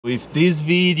If this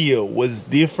video was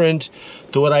different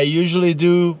to what I usually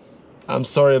do, I'm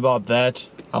sorry about that.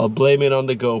 I'll blame it on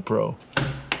the GoPro.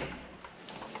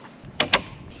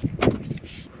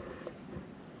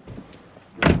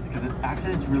 Because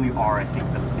accidents really are, I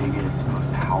think, the biggest,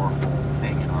 most powerful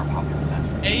thing in our popular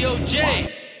imagination. Hey, yo,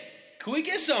 Jay, can we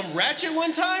get some ratchet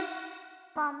one time?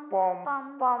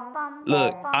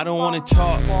 Look, I don't wanna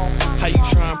talk. How you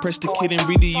try and press the kid and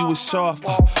really you was soft.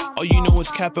 All you know is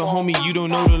capping, homie, you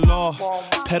don't know the law.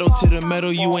 Pedal to the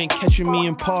metal, you ain't catching me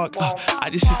in park. I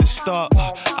just hit the stop,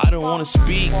 I don't wanna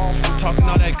speak. Talking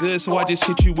all that good, so I just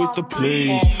hit you with the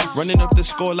plays. Running up the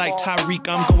score like Tyreek,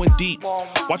 I'm going deep.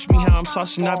 Watch me how I'm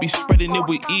saucing, I be spreading it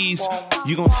with ease.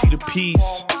 You gon' see the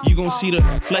peace, you gon' see the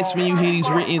flex when you hear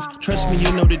these writtens. Trust me,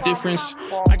 you know the difference.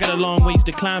 I got a long ways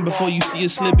to climb before you see a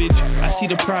slippage. I see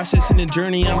the process and the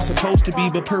journey I'm supposed to be,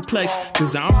 but perplexed,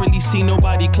 cause I don't really see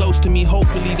nobody close to me.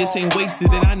 Hopefully this ain't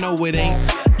wasted, and I know it ain't.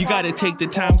 You gotta take the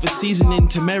time for seasoning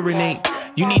to marinate.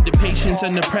 You need the patience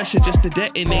and the pressure just to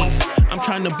detonate. I'm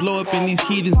trying to blow up and these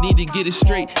heathens need to get it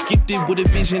straight. Gifted with a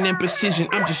vision and precision,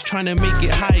 I'm just trying to make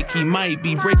it high key. Might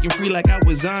be breaking free like I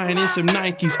was Zion in some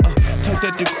Nikes. Tucked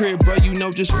at the crib, bro, you know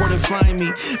just where to find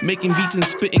me. Making beats and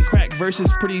spitting crack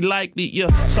verses pretty likely. Yeah,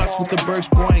 socks with the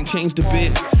burst, boy, I ain't changed a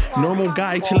bit. Normal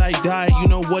guy till I die, you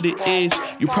know what it is.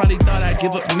 You probably thought I'd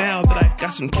give up now that I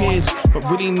got some kids, but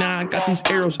really now I got these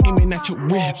arrows aiming at your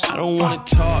ribs. I don't wanna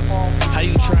talk. How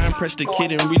you try and press the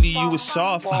kid and really you was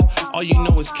soft. All you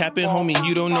know is capping, homie,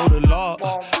 you don't know the law.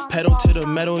 Pedal to the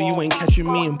metal, you ain't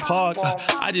catching me in park.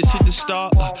 I just hit the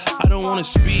stop, I don't wanna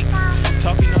speak.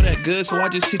 Talking all that good, so I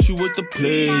just hit you with the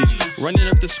plays. Running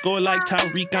up the score like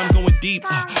Tyreek, I'm going deep.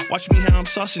 Watch me how I'm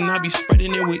saucing, I be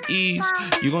spreading it with ease.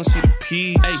 You gon' see the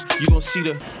peas, hey, you gon' see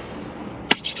the...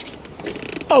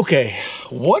 Okay,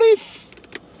 what if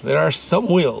there are some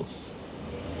wheels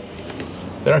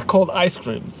that are called ice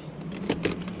creams?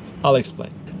 I'll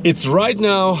explain. It's right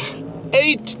now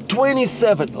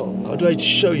 8:27. Oh, how do I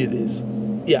show you this?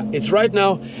 Yeah, it's right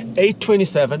now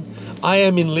 8:27. I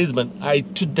am in Lisbon. I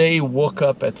today woke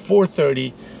up at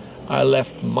 4:30. I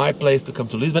left my place to come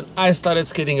to Lisbon. I started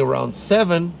skating around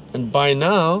 7, and by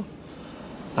now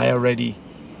I already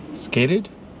skated,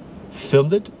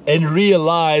 filmed it, and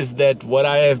realized that what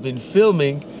I have been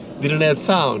filming didn't add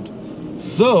sound.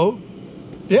 So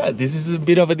yeah, this is a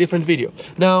bit of a different video.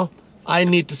 Now I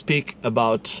need to speak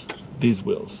about these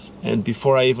wheels, and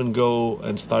before I even go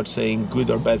and start saying good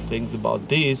or bad things about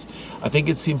these, I think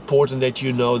it's important that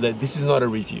you know that this is not a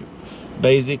review.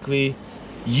 Basically,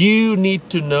 you need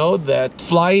to know that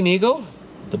Flying Eagle,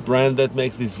 the brand that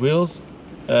makes these wheels,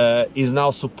 is now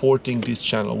supporting this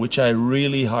channel, which I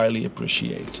really highly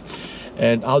appreciate.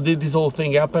 And how did this whole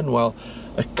thing happen? Well,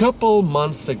 a couple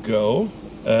months ago,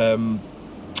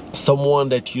 someone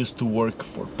that used to work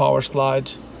for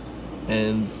Powerslide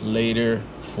and later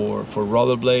for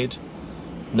Rollerblade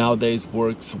nowadays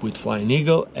works with Flying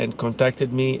Eagle and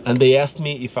contacted me, and they asked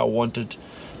me if I wanted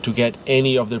to get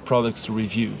any of their products to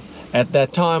review. At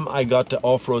that time I got the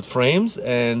off-road frames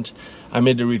and I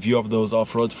made a review of those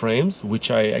off-road frames,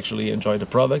 which I actually enjoyed the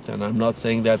product, and I'm not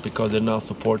saying that because they're now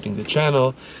supporting the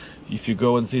channel. If you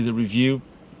go and see the review,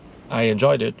 I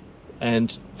enjoyed it,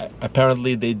 and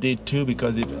apparently they did too,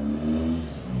 because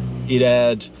it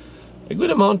had a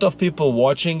good amount of people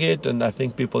watching it, and I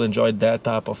think people enjoyed that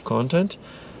type of content.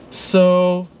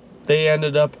 So they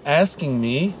ended up asking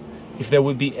me if there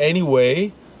would be any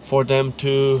way for them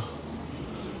to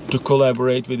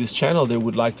collaborate with this channel. They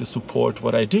would like to support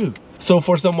what I do. So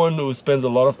for someone who spends a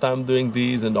lot of time doing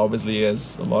these and obviously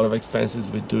has a lot of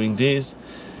expenses with doing this,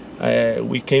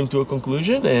 we came to a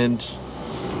conclusion, and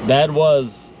that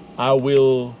was I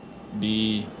will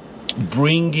be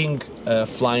bringing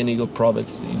Flying Eagle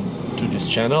products into this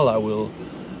channel. I will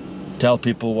tell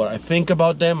people what I think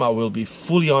about them. I will be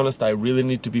fully honest. I really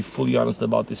need to be fully honest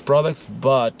about these products,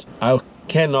 but I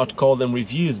cannot call them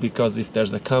reviews, because if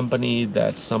there's a company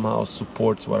that somehow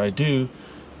supports what I do,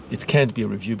 it can't be a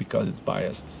review because it's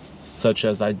biased, such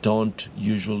as I don't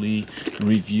usually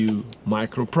review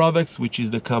micro products, which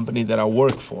is the company that I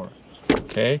work for.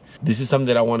 Okay, this is something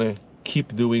that I want to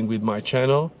keep doing with my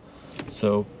channel.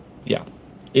 So yeah,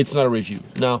 it's not a review.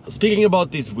 Now, speaking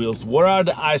about these wheels, what are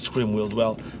the ice cream wheels?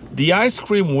 Well, the ice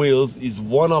cream wheels is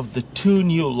one of the 2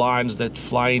 new lines that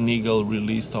Flying Eagle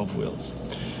released of wheels.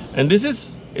 And this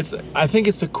is, I think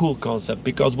it's a cool concept,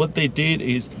 because what they did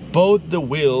is both the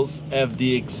wheels have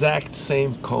the exact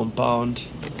same compound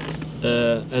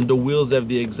and the wheels have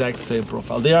the exact same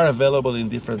profile. They are available in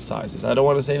different sizes. I don't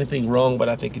want to say anything wrong, but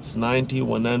I think it's 90,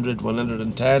 100,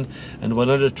 110 and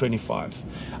 125.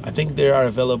 I think they are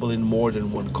available in more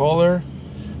than one color,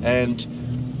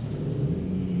 and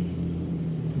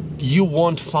you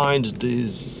won't find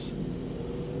this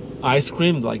ice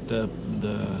cream like the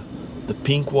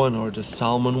pink one or the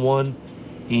salmon one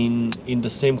in the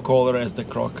same color as the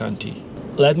crocanti.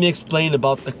 Let me explain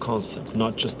about the concept,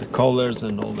 not just the colors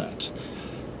and all that.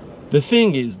 The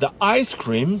thing is, the ice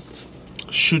cream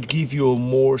should give you a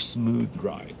more smooth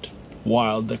ride,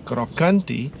 while the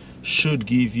crocanti should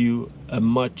give you a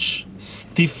much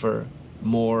stiffer,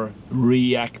 more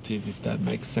reactive, if that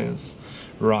makes sense,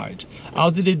 ride. How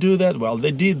did they do that? Well,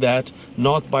 they did that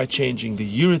not by changing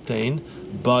the urethane,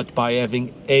 but by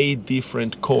having a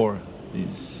different core,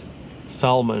 this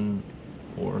salmon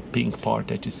or pink part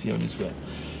that you see on this wheel.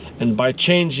 And by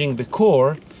changing the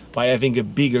core, by having a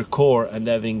bigger core and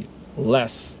having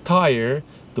less tire,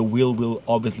 the wheel will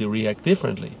obviously react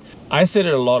differently. I said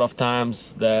it a lot of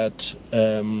times that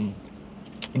the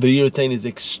urethane is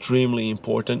extremely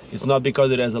important. It's not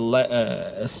because it has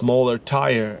a smaller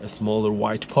tire, a smaller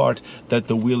white part, that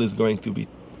the wheel is going to be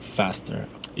faster.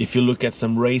 If you look at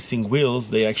some racing wheels,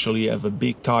 they actually have a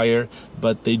big tire,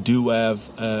 but they do have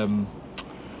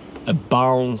a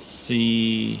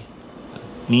bouncy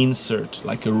insert,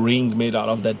 like a ring made out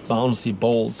of that bouncy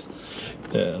balls,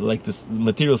 like this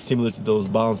material similar to those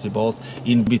bouncy balls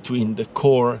in between the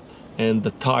core and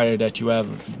the tire that you have,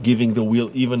 giving the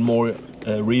wheel even more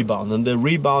rebound. And the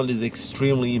rebound is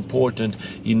extremely important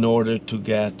in order to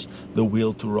get the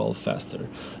wheel to roll faster.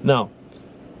 Now,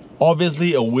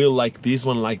 obviously a wheel like this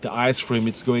one, like the ice cream,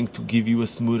 it's going to give you a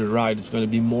smoother ride. It's going to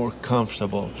be more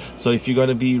comfortable. So if you're going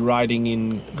to be riding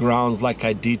in grounds like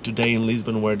I did today in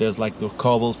Lisbon, where there's like the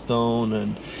cobblestone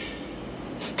and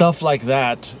stuff like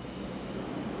that,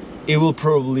 it will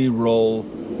probably roll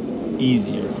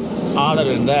easier. Other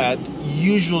than that,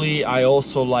 usually I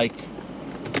also like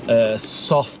a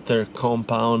softer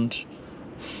compound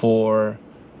for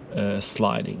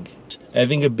sliding.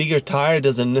 Having a bigger tire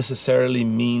doesn't necessarily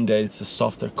mean that it's a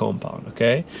softer compound,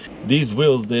 okay? These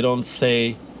wheels, they don't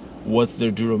say what's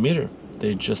their durometer,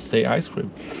 they just say ice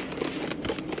cream.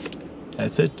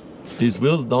 That's it. These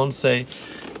wheels don't say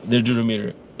their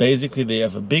durometer. Basically, they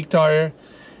have a big tire,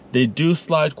 they do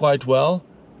slide quite well.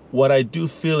 What I do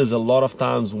feel is a lot of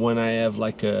times when I have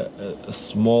like a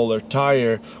smaller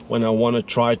tire, when I want to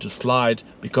try to slide,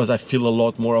 because I feel a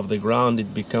lot more of the ground,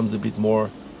 it becomes a bit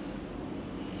more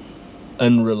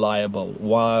unreliable.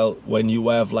 While when you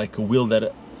have like a wheel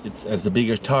that it's as a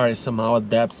bigger tire, it somehow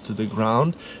adapts to the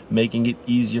ground, making it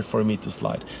easier for me to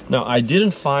slide. Now, I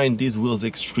didn't find these wheels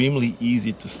extremely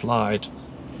easy to slide.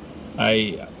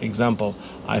 Example,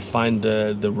 I find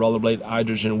the rollerblade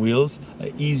hydrogen wheels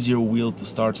an easier wheel to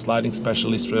start sliding,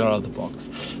 especially straight out of the box.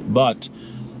 But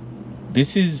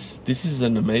this is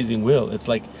an amazing wheel. It's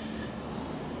like,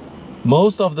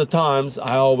 most of the times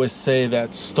I always say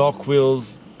that stock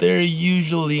wheels, they're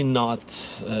usually not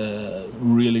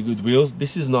really good wheels.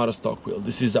 This is not a stock wheel.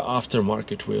 This is an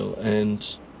aftermarket wheel, and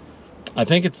I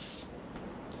think it's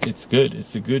good.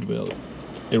 It's a good wheel.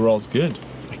 It rolls good.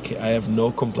 I have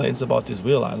no complaints about this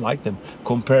wheel. I like them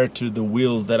compared to the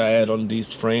wheels that I had on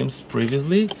these frames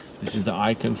previously. This is the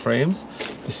Icon frames.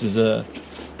 This is I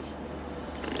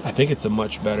think it's a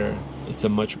much better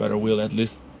wheel, at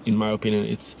least in my opinion.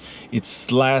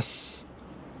 It's less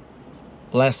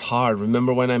hard.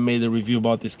 Remember when I made a review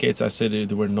about these skates, I said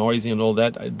they were noisy and all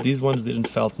that. These ones didn't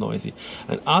felt noisy.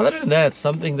 And other than that,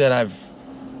 something that I've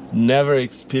never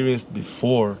experienced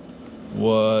before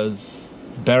was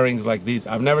bearings like these.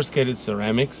 I've never skated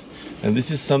ceramics, and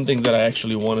this is something that I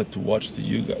actually wanted to watch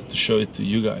to show it to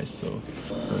you guys. So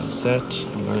we're set.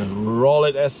 I'm gonna roll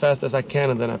it as fast as I can,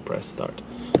 and then I press start.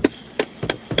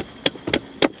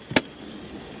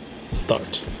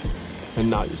 Start. And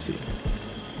now you see.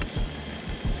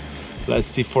 Let's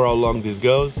see for how long this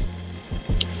goes.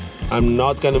 I'm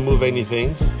not gonna move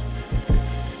anything.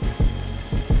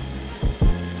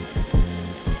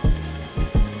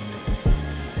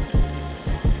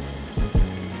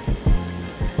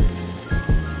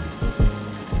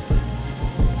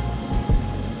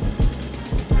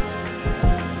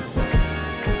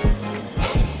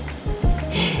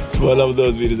 It's one of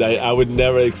those videos I would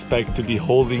never expect to be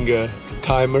holding a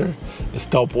timer, a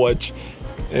stopwatch,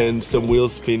 and some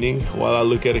wheels spinning while I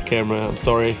look at a camera. I'm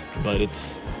sorry, but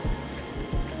it's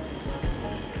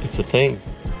a thing.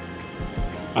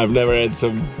 I've never had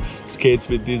some skates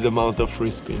with this amount of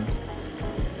free spin.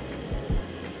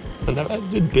 And I've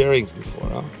had good bearings before,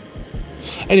 huh?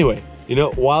 Anyway, you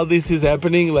know, while this is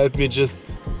happening, let me just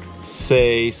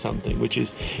say something, which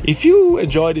is, if you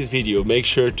enjoyed this video, make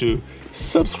sure to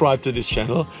subscribe to this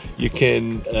channel. You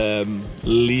can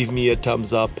leave me a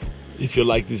thumbs up if you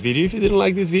like this video. If you didn't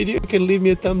like this video, you can leave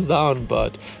me a thumbs down,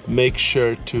 but make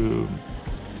sure to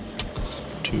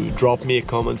to drop me a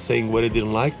comment saying what you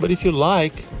didn't like. But if you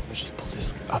like, let's just pull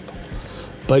this up.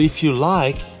 But if you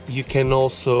like, you can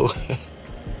also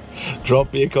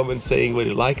drop me a comment saying what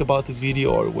you like about this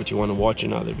video or what you want to watch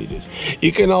in other videos.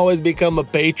 You can always become a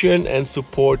patron and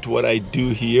support what I do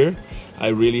here. I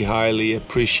really highly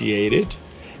appreciate it.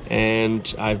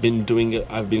 And I've been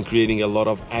creating a lot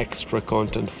of extra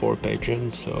content for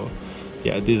Patreon. So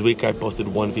yeah, this week I posted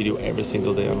one video every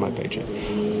single day on my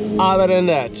Patreon. Other than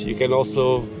that, you can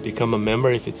also become a member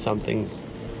if it's something.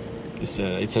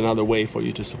 It's another way for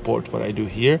you to support what I do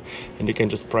here, and you can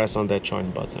just press on that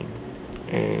join button.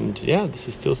 And yeah, this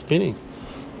is still spinning.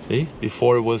 See,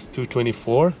 before it was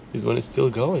 224, this one is still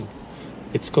going.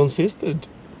 It's consistent.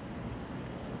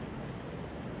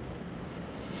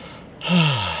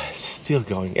 It's still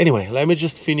going. Anyway, let me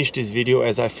just finish this video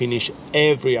as I finish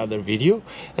every other video,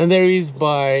 and there is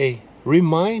by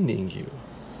reminding you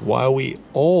why we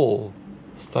all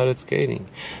started skating,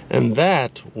 and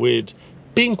that with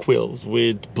pink wheels,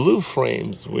 with blue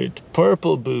frames, with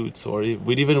purple boots, or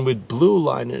even with blue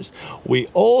liners. We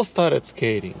all started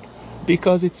skating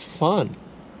because it's fun.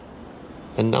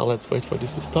 And now let's wait for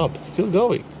this to stop. It's still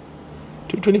going.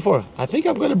 224. I think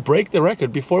I'm gonna break the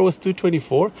record. Before it was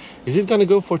 224. Is it gonna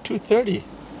go for 230?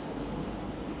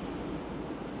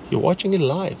 You're watching it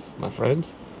live, my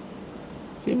friends.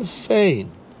 It's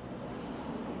insane.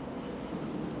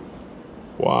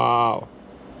 Wow.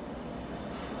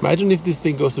 Imagine if this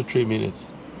thing goes to 3 minutes.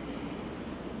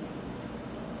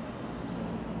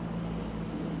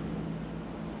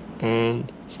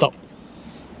 And stop.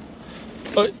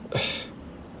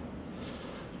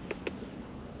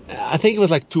 I think it was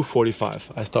like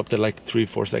 2:45. I stopped at like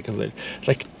 3-4 seconds later. It's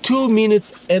like 2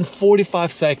 minutes and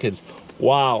 45 seconds.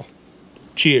 Wow.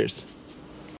 Cheers.